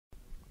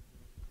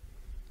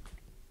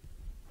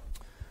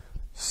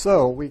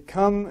So we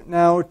come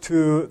now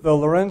to the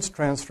Lorentz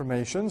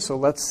transformation. So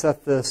let's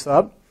set this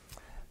up.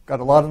 Got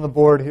a lot on the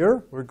board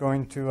here. We're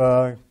going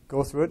to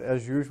go through it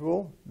as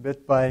usual,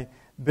 bit by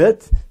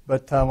bit,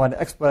 but I want to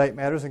expedite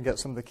matters and get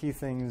some of the key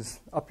things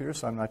up here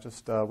so I'm not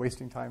just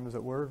wasting time, as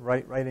it were,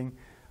 writing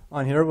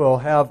on here. We'll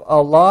have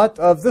a lot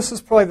of, this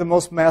is probably the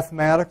most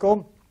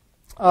mathematical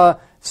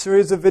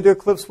series of video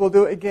clips we'll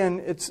do.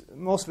 Again,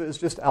 most of it is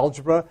just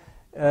algebra.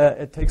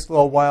 It takes a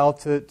little while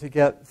to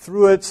get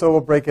through it, so we'll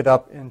break it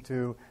up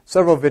into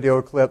several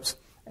video clips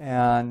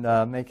and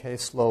make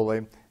haste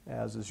slowly,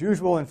 as is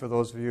usual. And for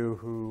those of you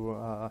who,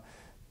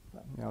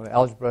 the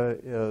algebra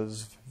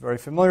is very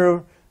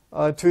familiar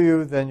to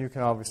you, then you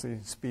can obviously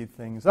speed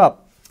things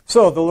up.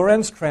 So the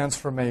Lorentz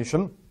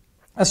transformation.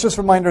 Let's just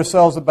remind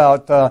ourselves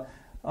about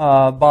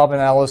Bob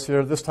and Alice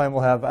here. This time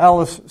we'll have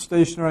Alice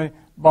stationary,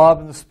 Bob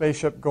in the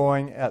spaceship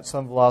going at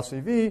some velocity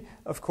v.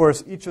 Of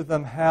course, each of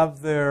them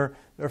have their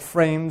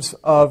frames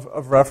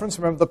of reference.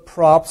 Remember the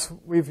props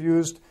we've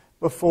used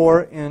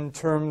before in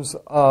terms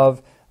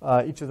of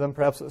each of them,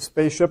 perhaps a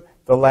spaceship,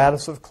 the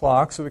lattice of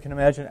clocks. So we can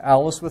imagine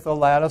Alice with a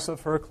lattice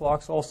of her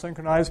clocks all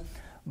synchronized,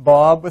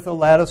 Bob with a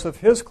lattice of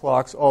his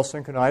clocks all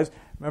synchronized.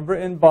 Remember,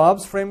 in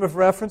Bob's frame of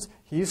reference,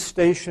 he's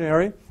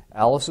stationary.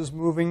 Alice is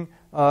moving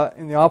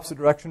in the opposite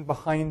direction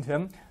behind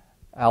him.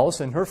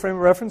 Alice, in her frame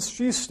of reference,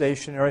 she's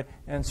stationary,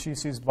 and she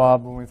sees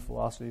Bob moving with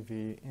velocity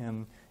v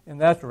in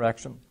that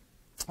direction.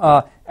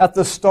 At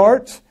the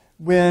start,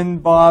 when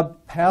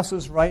Bob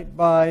passes right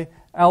by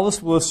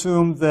Alice, we'll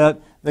assume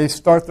that they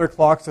start their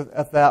clocks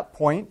at that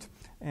point.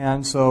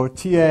 And so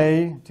T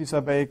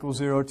sub A equals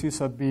 0, T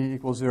sub B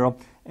equals 0.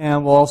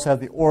 And we'll also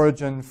have the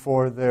origin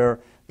for their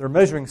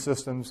measuring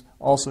systems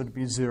also to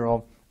be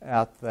 0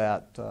 at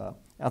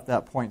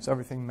that point. So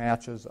everything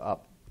matches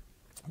up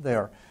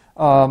there.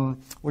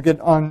 We'll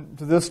get on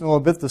to this in a little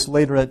bit, this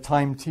later at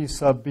time T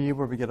sub B,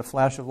 where we get a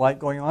flash of light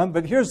going on.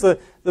 But here's the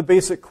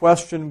basic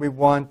question we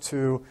want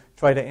to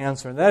try to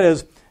answer. And that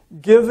is,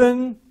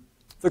 given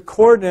the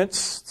coordinates,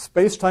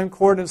 space-time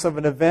coordinates of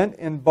an event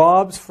in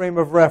Bob's frame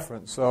of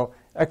reference, so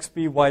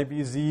xb, yb,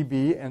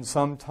 zb, and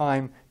some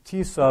time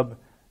T sub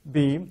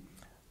B,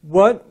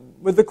 what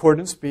would the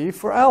coordinates be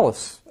for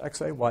Alice?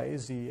 xa, ya,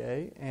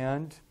 za,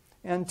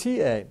 and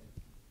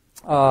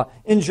ta.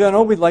 In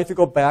general, we'd like to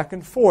go back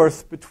and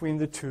forth between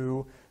the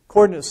two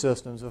coordinate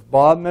systems. If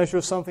Bob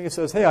measures something, it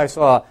says, hey, I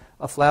saw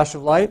a flash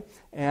of light,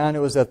 and it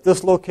was at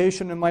this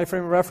location in my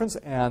frame of reference,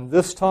 and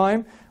this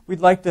time, we'd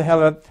like to have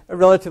a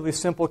relatively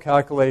simple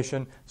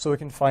calculation so we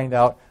can find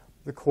out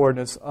the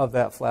coordinates of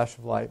that flash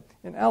of light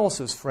in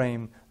Alice's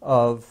frame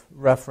of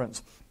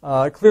reference.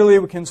 Clearly,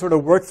 we can sort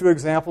of work through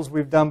examples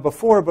we've done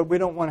before, but we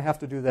don't want to have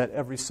to do that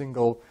every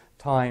single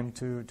time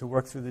to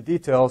work through the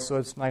details, so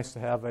it's nice to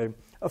have a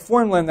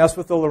formula, and that's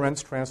what the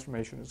Lorentz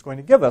transformation is going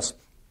to give us.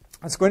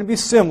 It's going to be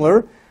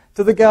similar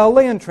to the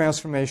Galilean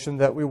transformation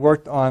that we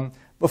worked on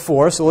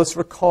before, so let's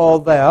recall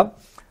that.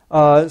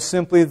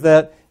 Simply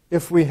that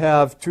if we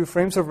have two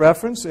frames of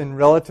reference in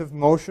relative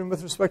motion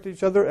with respect to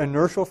each other,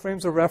 inertial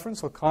frames of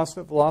reference, so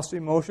constant velocity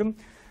motion,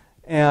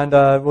 and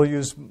we'll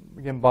use,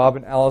 again, Bob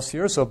and Alice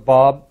here, so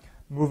Bob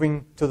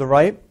moving to the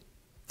right,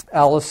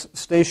 Alice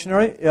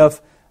stationary. If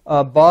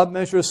Bob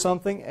measures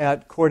something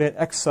at coordinate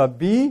x sub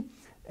b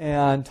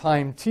and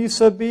time t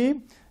sub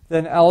b,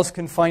 then Alice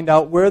can find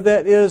out where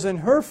that is in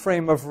her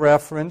frame of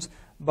reference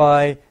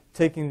by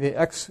taking the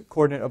x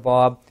coordinate of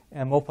Bob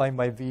and multiplying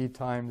by v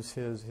times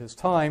his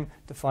time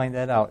to find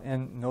that out.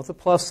 And note the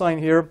plus sign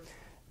here.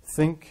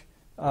 Think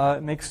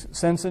it makes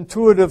sense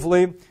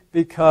intuitively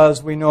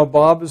because we know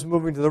Bob is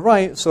moving to the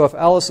right. So if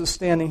Alice is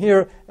standing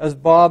here, as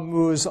Bob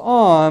moves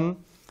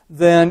on,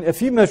 then if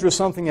he measures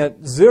something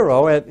at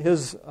 0, at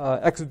his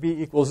xb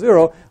equals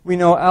 0, we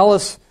know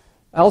Alice's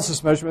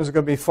measurement is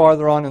going to be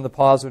farther on in the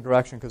positive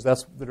direction because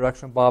that's the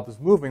direction Bob is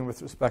moving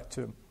with respect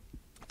to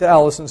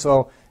Alice. And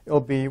so it'll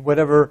be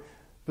whatever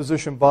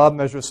position Bob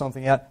measures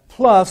something at,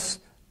 plus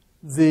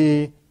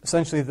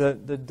essentially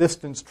the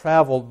distance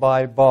traveled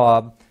by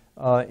Bob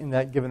in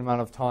that given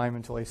amount of time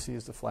until he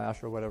sees the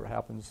flash or whatever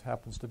happens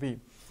to be.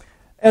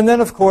 And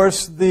then, of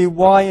course, the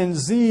y and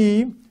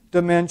z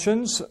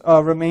dimensions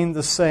remain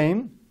the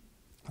same.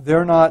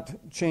 They're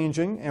not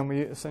changing, and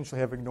we essentially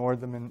have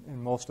ignored them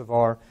in most of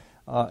our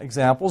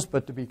examples,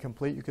 but to be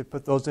complete, you could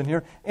put those in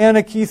here. And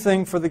a key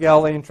thing for the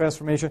Galilean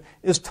transformation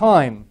is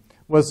time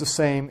was the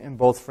same in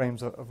both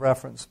frames of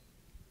reference.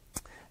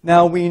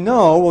 Now we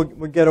know,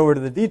 we'll get over to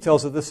the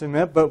details of this in a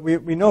minute, but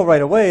we know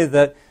right away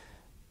that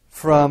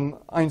from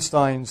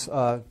Einstein's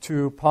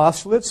two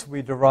postulates,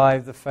 we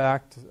derive the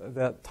fact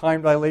that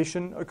time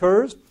dilation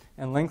occurs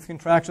and length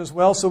contraction as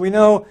well. So we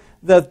know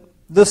that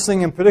this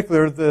thing in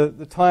particular,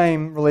 the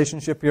time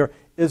relationship here,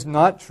 is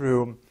not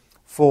true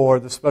for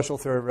the special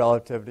theory of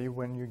relativity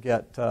when you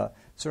get,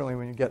 certainly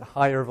when you get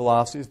higher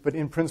velocities, but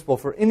in principle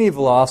for any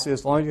velocity,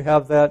 as long as you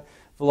have that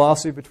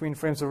velocity between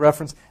frames of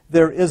reference,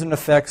 there is an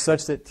effect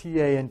such that TA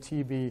and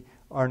TB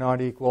are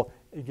not equal.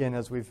 Again,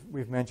 as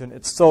we've mentioned,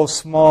 it's so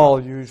small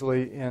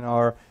usually in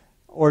our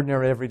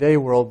ordinary everyday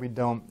world we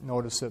don't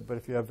notice it, but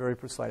if you have very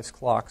precise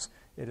clocks,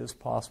 it is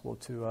possible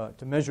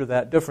to measure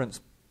that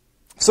difference.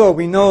 So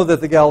we know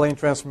that the Galilean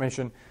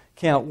transformation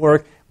can't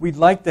work. We'd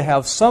like to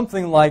have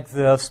something like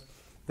this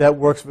that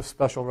works with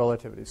special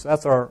relativity. So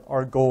that's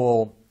our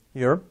goal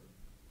here.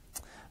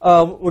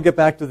 We'll get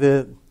back to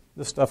the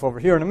stuff over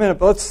here in a minute,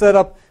 but let's set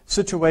up a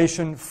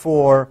situation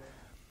for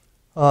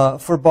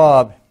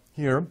Bob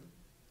here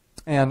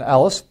and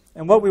Alice.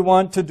 And what we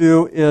want to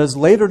do is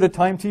later at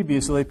time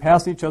tb, so they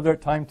pass each other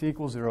at time t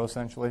equals 0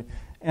 essentially,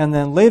 and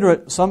then later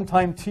at some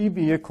time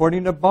tb,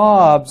 according to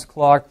Bob's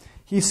clock,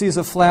 he sees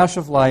a flash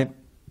of light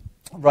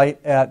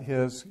right at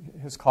his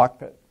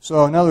cockpit.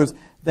 So in other words,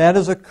 that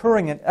is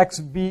occurring at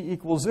xb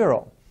equals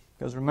 0.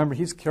 Because remember,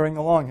 he's carrying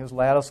along his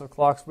lattice of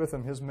clocks with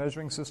him, his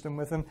measuring system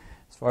with him.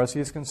 As far as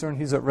he's concerned,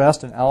 he's at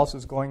rest, and Alice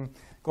is going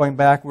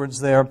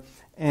backwards there.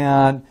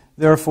 And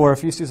therefore,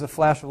 if he sees a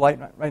flash of light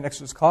right next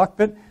to his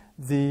cockpit,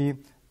 the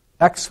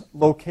x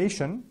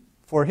location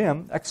for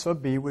him, x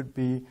sub b, would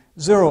be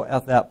 0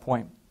 at that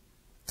point.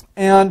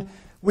 And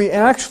we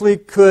actually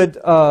could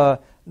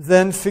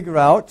then figure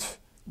out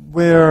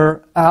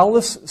where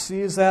Alice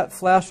sees that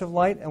flash of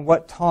light and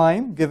what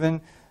time,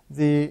 given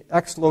the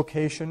x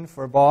location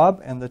for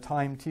Bob and the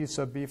time t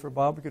sub b for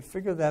Bob. We could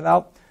figure that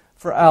out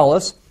for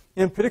Alice.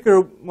 In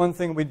particular, one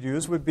thing we'd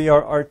use would be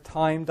our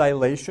time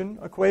dilation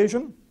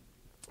equation.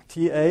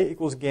 TA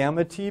equals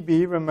gamma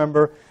TB.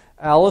 Remember,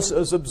 Alice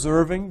is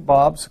observing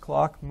Bob's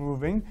clock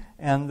moving,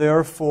 and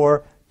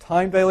therefore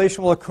time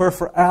dilation will occur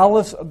for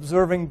Alice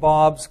observing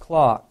Bob's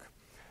clock.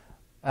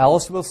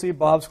 Alice will see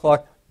Bob's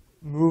clock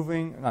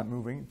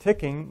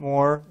ticking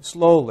more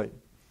slowly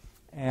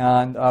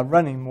and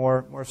running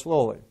more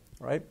slowly.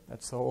 Right?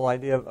 That's the whole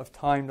idea of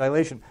time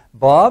dilation.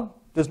 Bob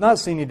does not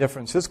see any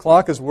difference. His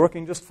clock is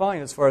working just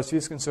fine as far as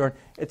he's concerned.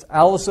 It's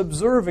Alice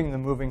observing the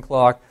moving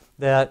clock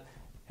that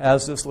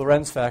has this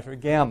Lorentz factor,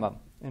 gamma,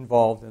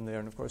 involved in there.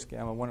 And of course,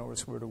 gamma 1 over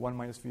square root of 1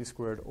 minus v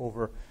squared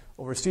over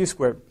c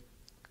squared.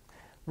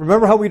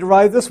 Remember how we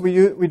derived this?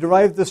 We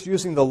derived this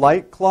using the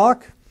light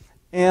clock,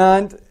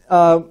 and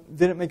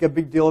didn't make a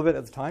big deal of it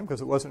at the time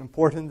because it wasn't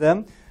important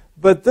then.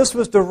 But this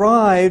was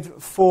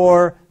derived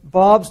for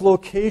Bob's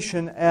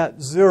location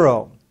at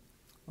 0.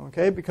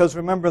 Okay, because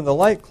remember in the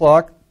light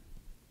clock,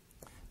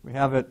 we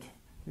have it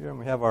here, and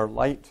we have our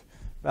light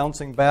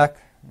bouncing back,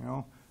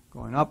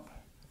 going up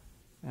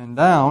and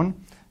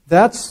down.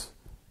 That's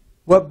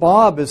what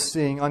Bob is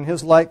seeing on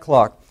his light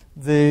clock.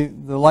 The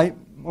light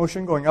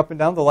motion going up and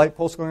down, the light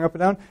pulse going up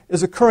and down,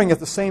 is occurring at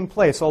the same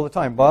place all the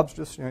time. Bob's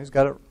just, he's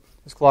got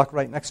his clock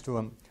right next to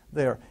him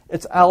there.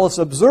 It's Alice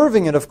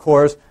observing it, of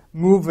course,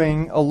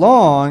 moving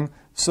along,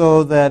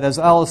 so that as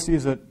Alice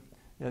sees it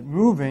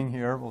moving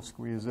here, we'll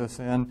squeeze this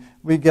in,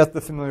 we get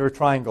the familiar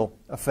triangle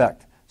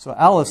effect. So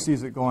Alice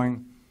sees it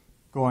going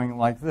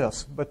like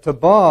this. But to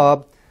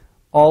Bob,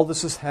 all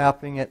this is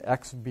happening at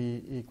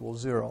xb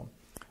equals 0.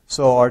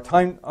 So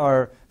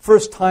our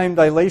first time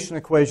dilation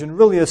equation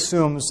really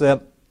assumes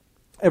that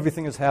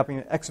everything is happening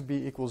at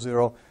xb equals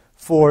 0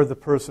 for the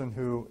person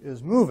who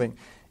is moving.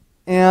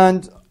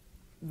 And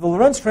the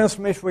Lorentz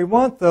transformation we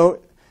want,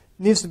 though,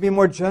 needs to be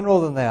more general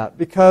than that.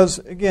 Because,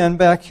 again,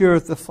 back here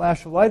at the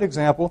flash of light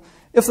example,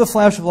 if the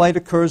flash of light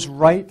occurs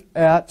right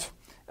at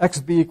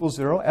xb equals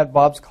 0, at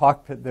Bob's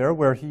cockpit there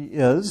where he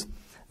is,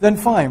 then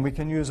fine, we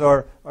can use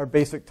our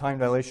basic time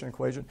dilation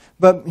equation.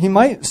 But he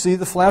might see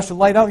the flash of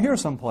light out here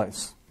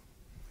someplace.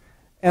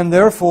 And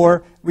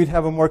therefore, we'd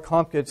have a more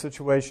complicated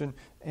situation.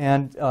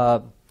 And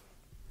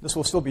this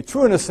will still be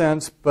true in a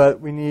sense,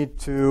 but we need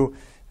to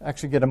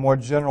actually get a more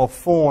general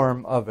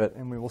form of it.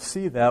 And we will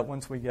see that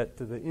once we get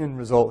to the end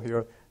result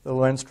here. The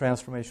Lorentz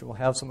transformation will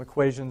have some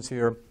equations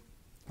here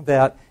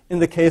that in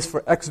the case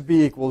for xb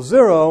equals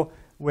 0,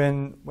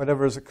 when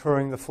whatever is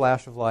occurring, the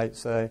flash of light,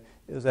 say,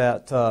 is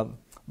at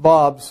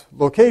Bob's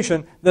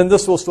location, then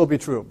this will still be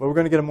true. But we're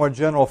going to get a more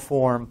general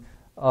form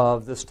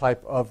of this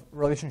type of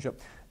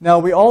relationship. Now,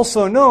 we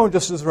also know,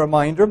 just as a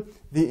reminder,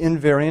 the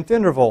invariant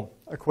interval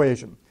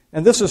equation.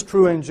 And this is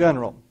true in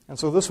general. And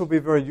so this will be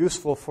very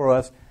useful for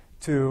us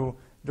to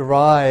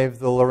derive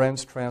the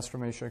Lorentz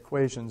transformation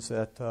equations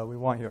that we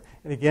want here.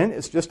 And again,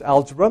 it's just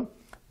algebra,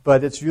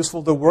 but it's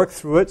useful to work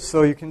through it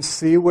so you can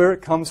see where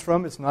it comes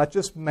from. It's not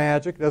just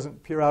magic. It doesn't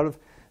appear out of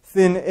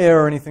thin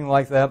air or anything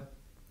like that,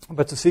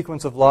 but it's a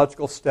sequence of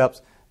logical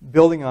steps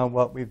building on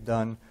what we've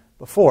done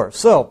before.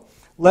 So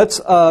we're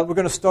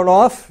going to start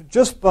off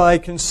just by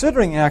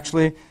considering,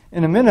 actually,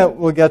 in a minute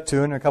we'll get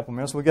to, in a couple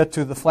minutes, we'll get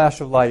to the flash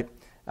of light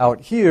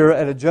out here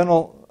at a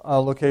general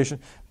location.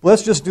 But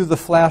let's just do the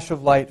flash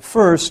of light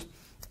first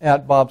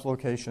at Bob's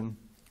location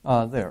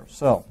there.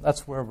 So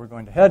that's where we're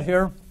going to head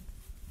here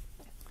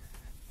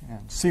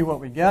and see what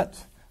we get.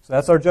 So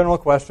that's our general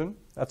question.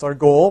 That's our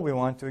goal. We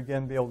want to,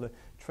 again, be able to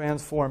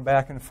transform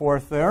back and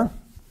forth there.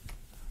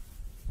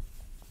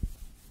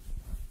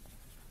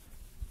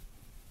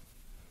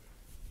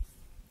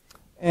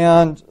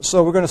 And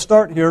so we're going to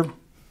start here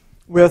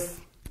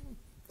with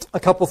a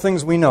couple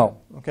things we know.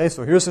 Okay,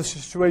 so here's the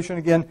situation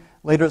again,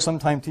 later at some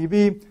time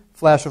TB,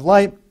 flash of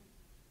light.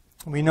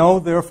 We know,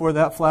 therefore,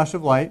 that flash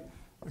of light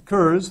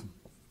occurs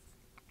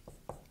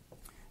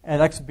at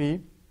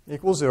xb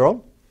equals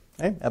 0,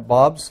 okay, at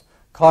Bob's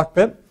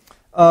cockpit.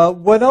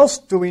 What else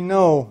do we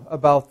know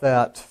about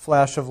that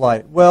flash of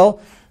light?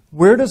 Well,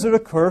 where does it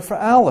occur for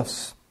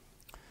Alice?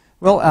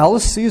 Well,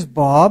 Alice sees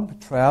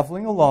Bob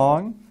traveling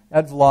along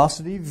at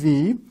velocity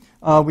v.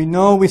 We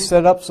know we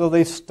set up so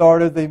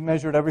they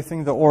measured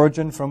everything, the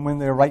origin from when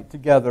they were right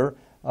together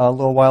a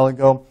little while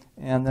ago,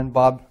 and then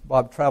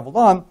Bob traveled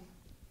on.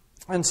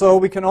 And so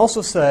we can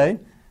also say,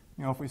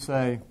 if we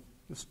say,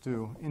 just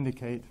to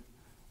indicate,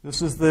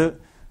 this is the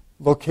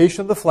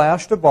location of the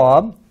flash to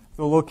Bob.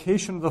 The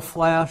location of the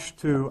flash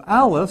to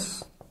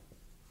Alice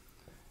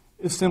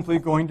is simply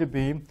going to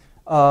be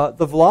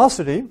the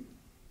velocity,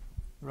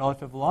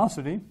 relative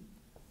velocity,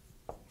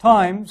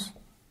 times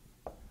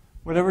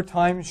whatever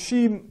time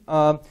she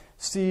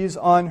sees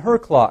on her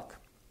clock,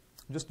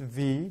 just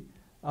v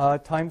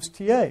times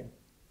ta.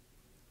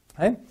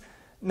 Okay?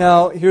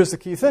 Now, here's the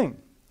key thing.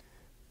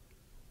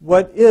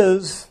 What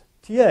is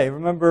ta?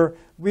 Remember,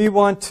 we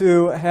want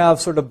to have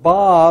sort of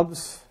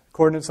Bob's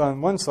coordinates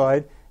on one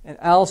side and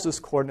Alice's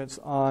coordinates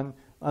on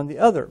the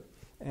other.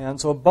 And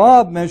so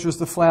Bob measures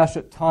the flash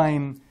at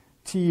time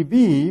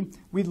tb.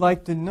 We'd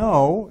like to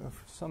know,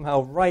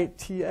 somehow write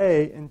ta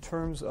in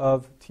terms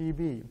of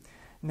tb.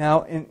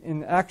 Now,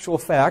 in actual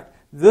fact,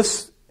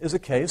 this is a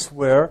case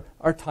where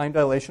our time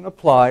dilation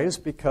applies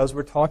because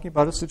we're talking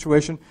about a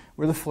situation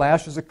where the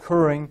flash is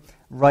occurring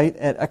right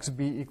at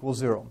xb equals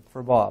 0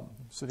 for Bob,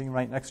 sitting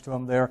right next to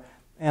him there.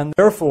 And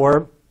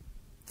therefore,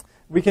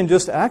 we can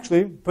just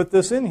actually put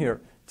this in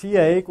here.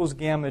 Ta equals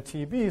gamma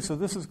tb, so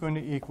this is going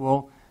to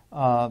equal,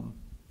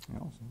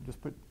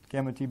 just put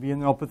gamma tb in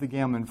there. I'll put the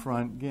gamma in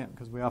front,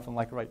 because we often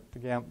like to write the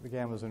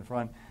gammas in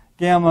front.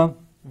 Gamma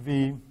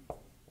v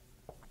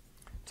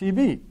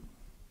tb.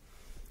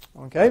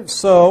 Okay,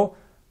 so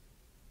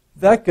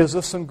that gives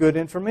us some good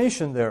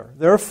information there.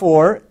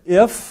 Therefore,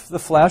 if the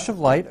flash of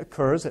light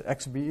occurs at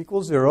xb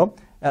equals 0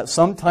 at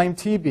some time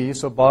tb,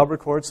 so Bob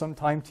records some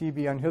time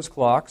tb on his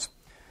clocks,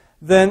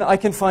 then I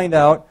can find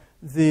out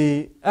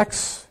the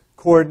x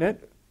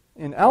coordinate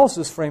in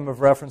Alice's frame of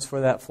reference for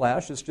that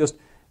flash is just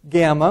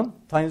gamma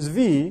times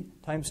v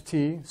times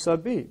t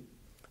sub b.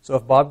 So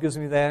if Bob gives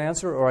me that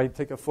answer, or I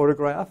take a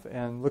photograph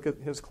and look at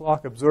his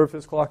clock, observe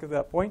his clock at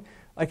that point,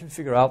 I can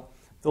figure out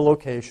the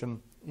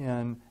location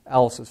in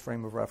Alice's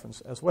frame of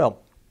reference as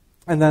well.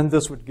 And then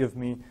this would give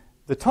me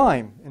the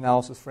time in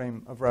Alice's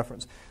frame of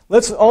reference.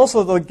 Let's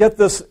also, though, get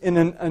this in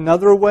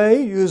another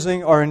way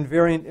using our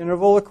invariant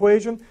interval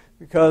equation,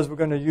 because we're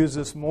going to use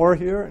this more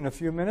here in a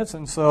few minutes.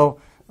 And so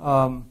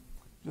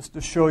just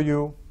to show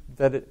you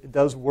that it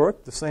does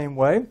work the same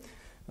way,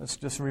 let's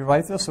just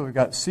rewrite this. So we've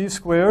got c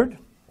squared,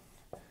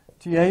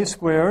 ta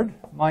squared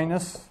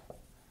minus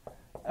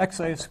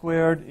xa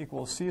squared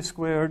equals c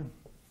squared,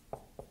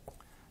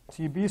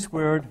 tb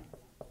squared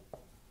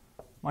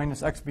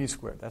minus xb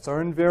squared. That's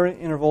our invariant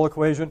interval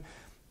equation.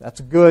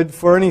 That's good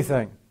for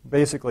anything,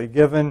 basically,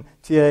 given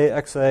ta,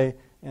 xa,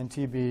 and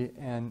tb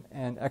and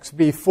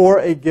xb for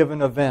a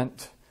given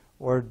event,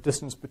 or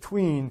distance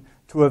between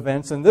two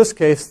events. In this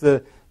case,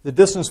 the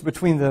distance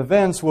between the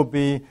events will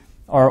be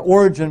our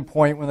origin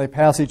point when they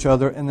pass each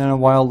other, and then a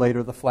while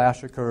later the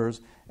flash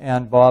occurs,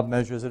 and Bob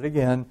measures it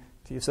again,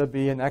 t sub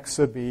b and x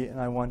sub b, and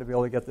I want to be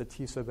able to get the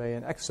t sub a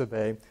and x sub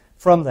a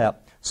from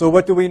that. So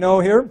what do we know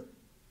here?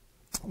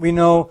 We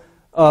know,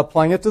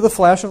 applying it to the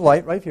flash of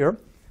light right here,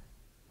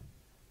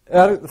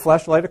 the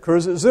flash of light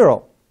occurs at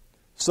 0.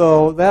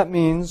 So that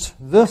means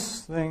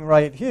this thing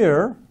right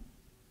here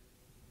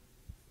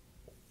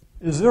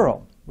is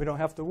 0. We don't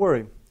have to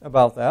worry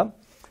about that.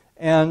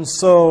 And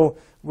so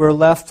we're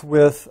left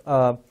with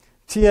ta,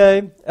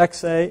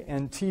 xa,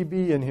 and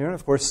tb in here, and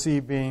of course c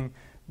being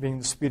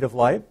the speed of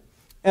light.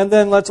 And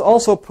then let's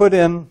also put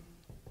in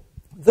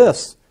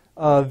this,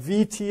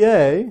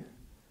 vta,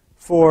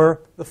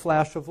 for the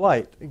flash of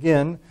light.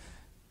 Again,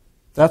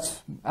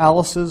 that's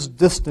Alice's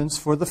distance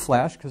for the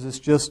flash, because it's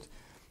just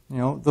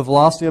the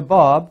velocity of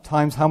Bob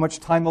times how much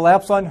time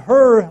elapsed on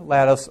her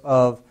lattice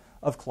of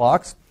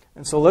clocks.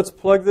 And so let's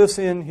plug this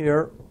in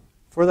here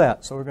for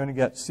that. So we're going to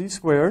get c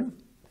squared,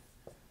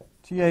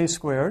 ta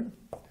squared,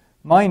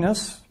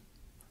 minus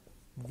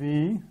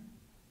v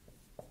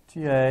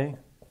ta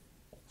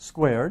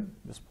squared,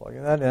 just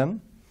plugging that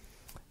in,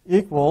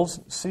 equals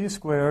c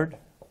squared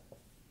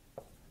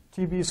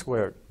tb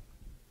squared.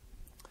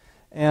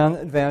 And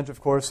the advantage, of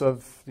course,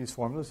 of these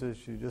formulas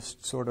is you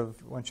just sort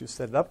of, once you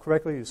set it up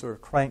correctly, you sort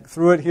of crank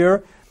through it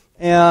here.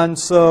 And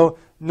so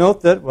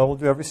note that, well, we'll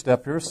do every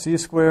step here. C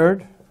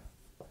squared,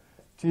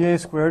 ta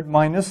squared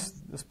minus,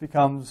 this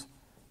becomes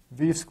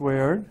v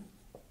squared,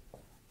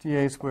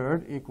 ta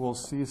squared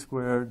equals c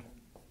squared,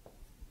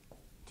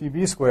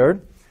 tb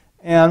squared.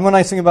 And when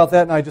I think about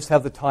that, now I just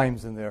have the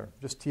times in there,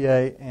 just ta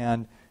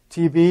and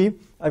tb.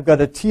 I've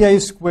got a ta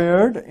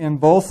squared in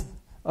both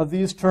of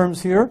these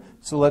terms here,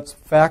 so let's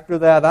factor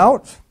that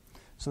out.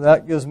 So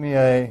that gives me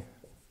a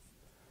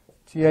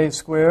ta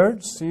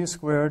squared, c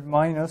squared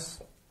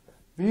minus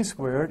v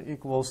squared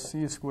equals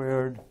c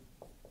squared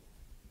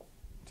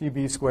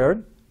tb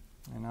squared.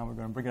 And now we're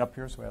going to bring it up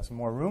here so we have some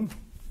more room.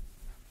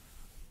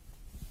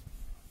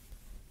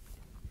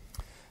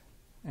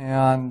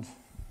 And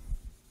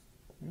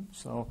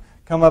so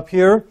come up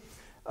here.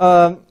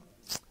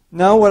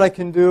 Now what I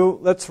can do,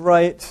 let's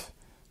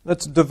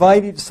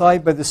divide each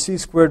side by the c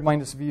squared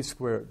minus v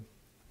squared.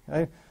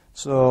 Okay?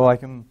 So I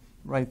can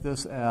write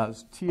this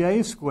as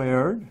ta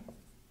squared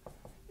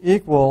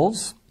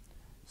equals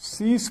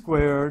c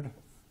squared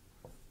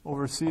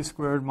over c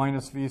squared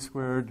minus v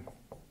squared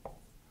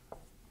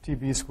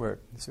tb squared.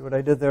 You see what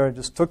I did there? I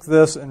just took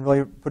this and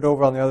really put it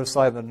over on the other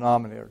side of the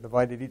denominator.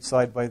 Divided each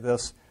side by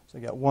this. So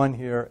I got 1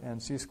 here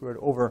and c squared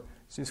over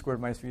c squared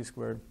minus v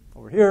squared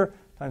over here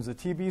times the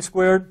tb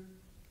squared.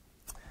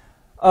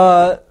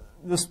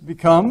 This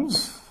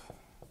becomes,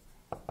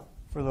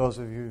 for those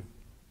of you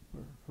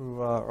who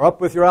are up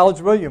with your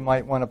algebra, you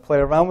might want to play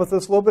around with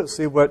this a little bit,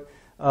 see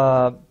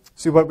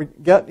what we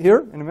get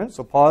here in a minute.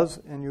 So pause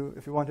and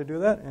if you want to do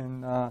that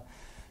and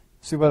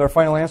see what our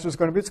final answer is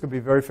going to be. It's going to be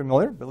very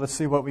familiar, but let's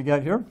see what we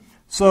get here.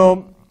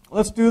 So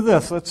let's do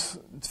this. Let's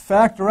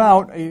factor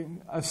out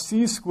a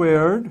c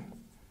squared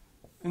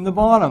in the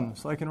bottom.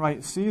 So I can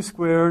write c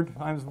squared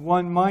times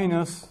 1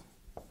 minus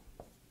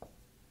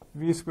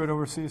v squared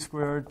over c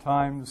squared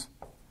times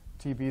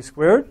tb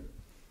squared.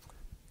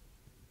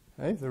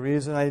 Okay, the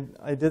reason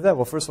I did that,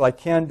 well, first of all, I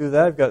can do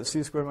that. I've got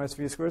c squared minus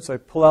v squared, so I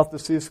pull out the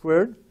c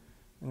squared,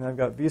 and then I've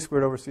got v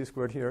squared over c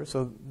squared here.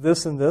 So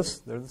this and this,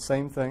 they're the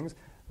same things.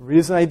 The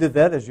reason I did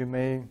that, as you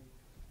may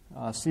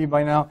see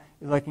by now,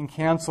 is I can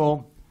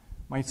cancel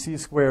my c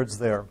squareds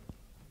there.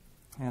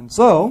 And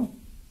so,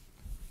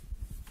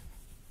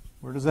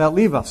 where does that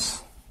leave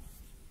us?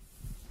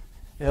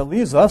 It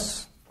leaves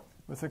us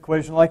with an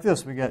equation like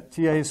this. We get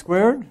ta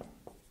squared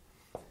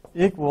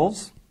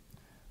equals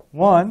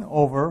 1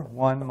 over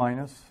 1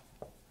 minus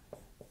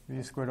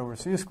v squared over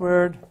c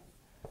squared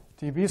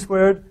tb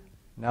squared.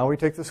 Now we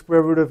take the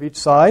square root of each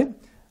side.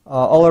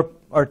 All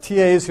our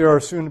TAs here are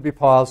assumed to be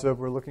positive.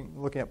 We're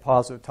looking at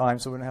positive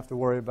times, so we don't have to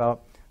worry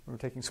about when we're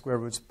taking square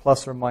roots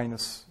plus or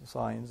minus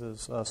signs,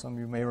 as some of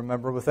you may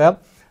remember with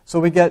that. So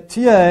we get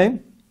TA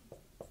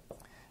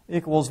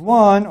equals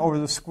 1 over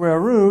the square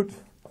root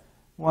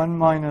 1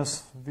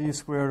 minus v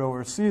squared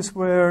over c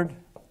squared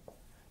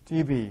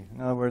tb.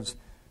 In other words,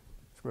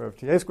 square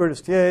root of ta squared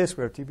is ta,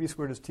 square root of tb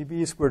squared is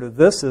tb, square root of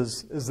this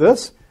is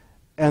this,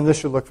 and this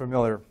should look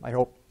familiar, I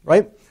hope,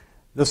 right?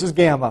 This is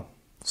gamma.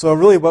 So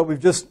really what we've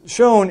just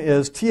shown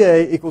is ta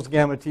equals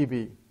gamma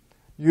tb.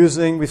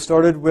 We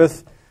started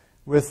with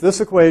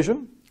this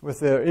equation, with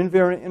the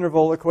invariant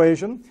interval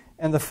equation,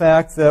 and the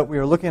fact that we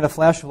are looking at a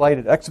flash of light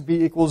at xb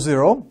equals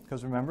 0,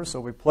 because remember, so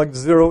we plugged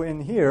 0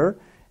 in here,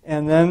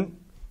 and then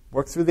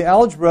work through the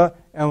algebra,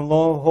 and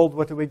lo and behold,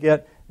 what do we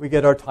get? We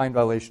get our time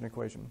dilation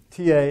equation.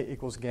 Ta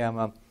equals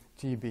gamma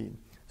tb.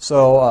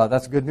 So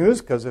that's good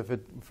news, because if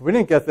we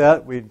didn't get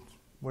that, we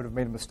would have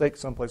made a mistake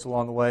someplace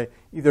along the way,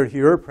 either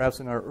here, perhaps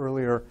in our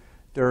earlier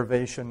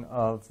derivation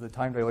of the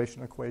time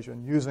dilation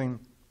equation using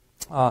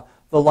the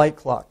light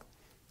clock.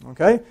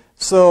 Okay?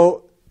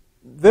 So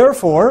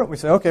therefore, we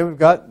say, okay, we've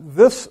got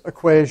this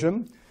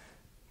equation.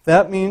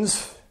 That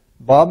means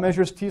Bob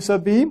measures T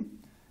sub b,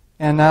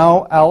 and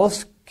now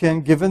Alice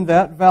can, given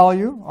that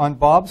value on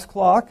Bob's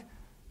clock,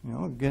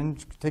 again,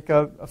 take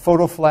a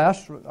photo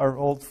flash, our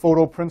old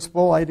photo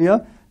principle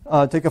idea,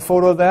 take a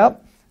photo of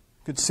that,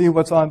 could see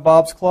what's on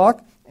Bob's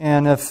clock,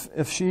 and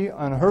if she,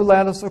 on her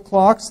lattice of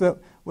clocks that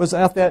was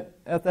at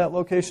that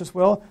location as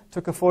well,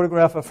 took a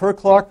photograph of her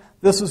clock,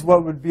 this is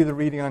what would be the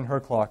reading on her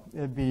clock.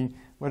 It'd be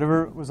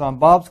whatever was on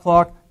Bob's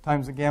clock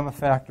times the gamma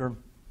factor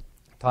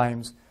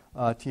times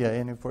TA,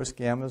 and of course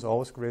gamma is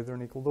always greater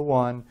than or equal to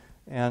 1,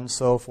 and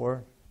so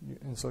forth.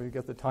 And so you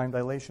get the time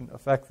dilation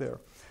effect there.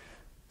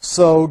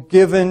 So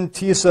given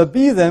T sub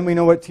b, then we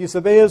know what T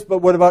sub a is, but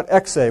what about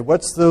XA?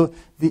 What's the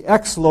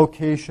X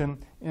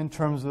location in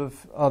terms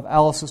of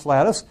Alice's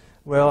lattice?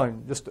 Well, I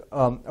just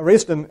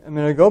erased them a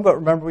minute ago, but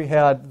remember we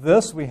had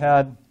this. We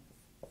had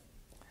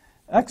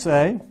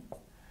XA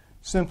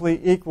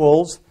simply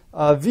equals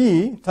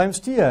V times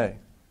TA.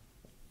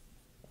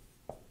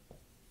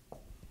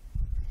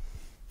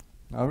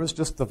 Notice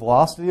just the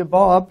velocity of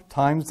Bob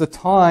times the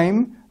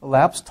time,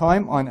 elapsed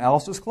time on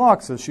Alice's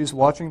clock. So she's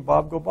watching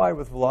Bob go by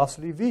with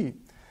velocity v.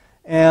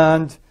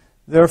 And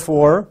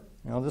therefore,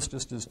 this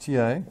just is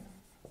TA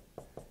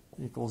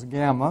equals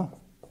gamma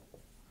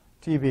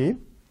TB.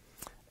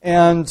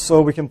 And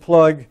so we can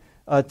plug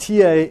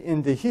TA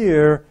into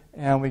here,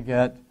 and we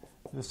get,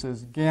 this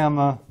is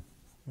gamma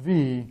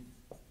v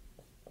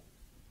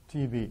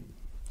TB.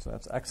 So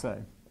that's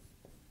XA.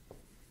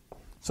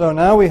 So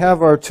now we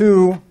have our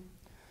two,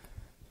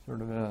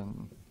 sort of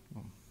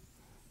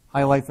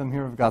highlight them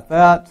here. We've got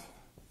that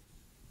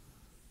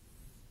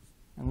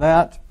and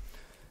that.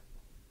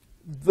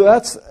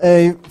 That's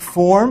a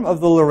form of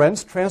the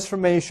Lorentz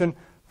transformation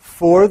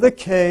for the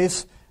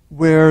case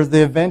where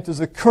the event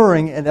is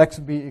occurring at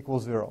xb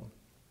equals 0.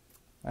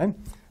 Okay?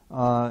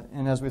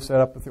 And as we set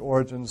up with the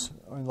origins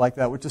like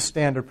that, which is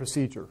standard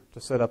procedure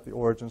to set up the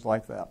origins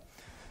like that.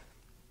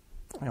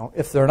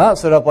 If they're not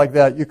set up like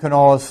that, you can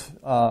always,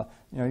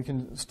 you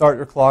can start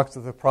your clocks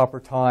at the proper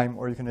time,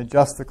 or you can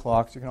adjust the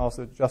clocks. You can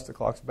also adjust the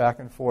clocks back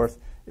and forth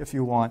if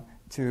you want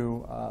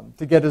to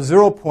get a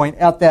 0 point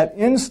at that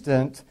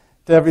instant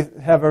to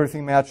have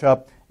everything match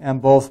up,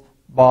 and both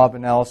Bob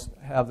and Alice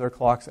have their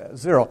clocks at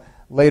 0.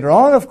 Later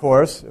on, of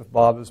course, if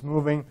Bob is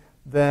moving,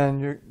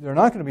 then they're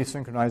not going to be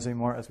synchronized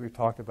anymore, as we've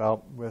talked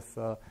about with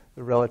the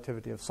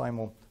relativity of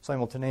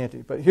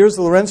simultaneity. But here's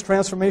the Lorentz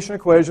transformation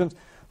equations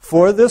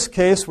for this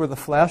case where the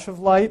flash of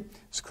light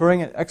is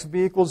occurring at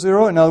xb equals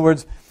 0. In other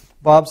words,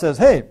 Bob says,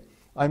 hey,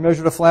 I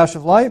measured a flash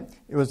of light.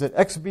 It was at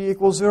xb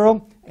equals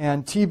 0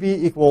 and tb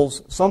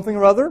equals something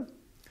or other.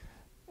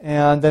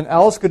 And then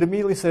Alice could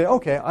immediately say,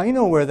 okay, I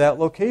know where that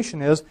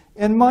location is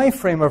in my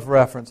frame of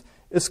reference.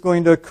 It's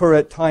going to occur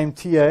at time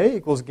ta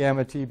equals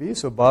gamma tb.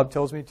 So Bob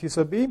tells me t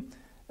sub b.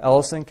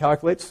 Alice then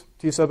calculates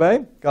t sub a.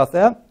 Got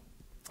that?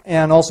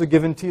 And also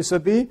given t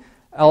sub b,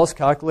 Alice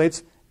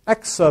calculates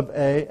x sub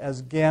a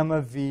as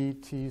gamma v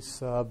t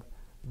sub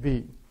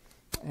b.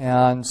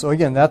 And so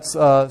again, that's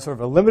sort of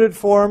a limited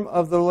form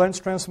of the Lorentz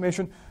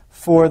transformation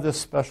for this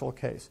special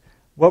case.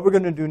 What we're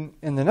going to do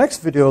in the next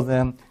video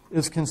then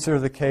is consider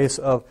the case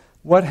of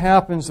what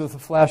happens if the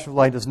flash of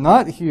light is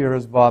not here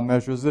as Bob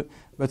measures it,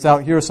 but it's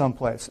out here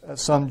someplace at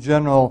some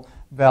general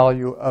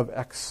value of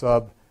x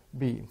sub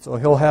b. So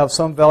he'll have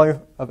some value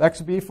of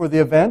xb for the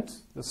event,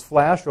 this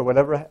flash or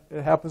whatever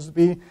it happens to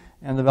be,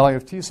 and the value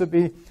of t sub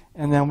b.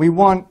 And then we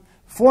want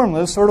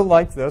formulas sort of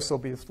like this, they'll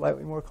be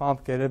slightly more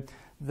complicated,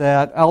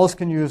 that Alice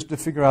can use to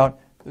figure out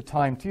the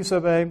time t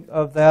sub a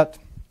of that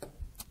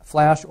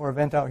flash or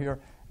event out here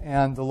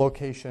and the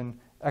location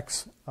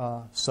x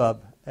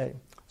sub a.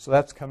 So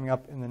that's coming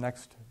up in the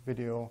next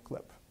video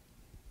clip.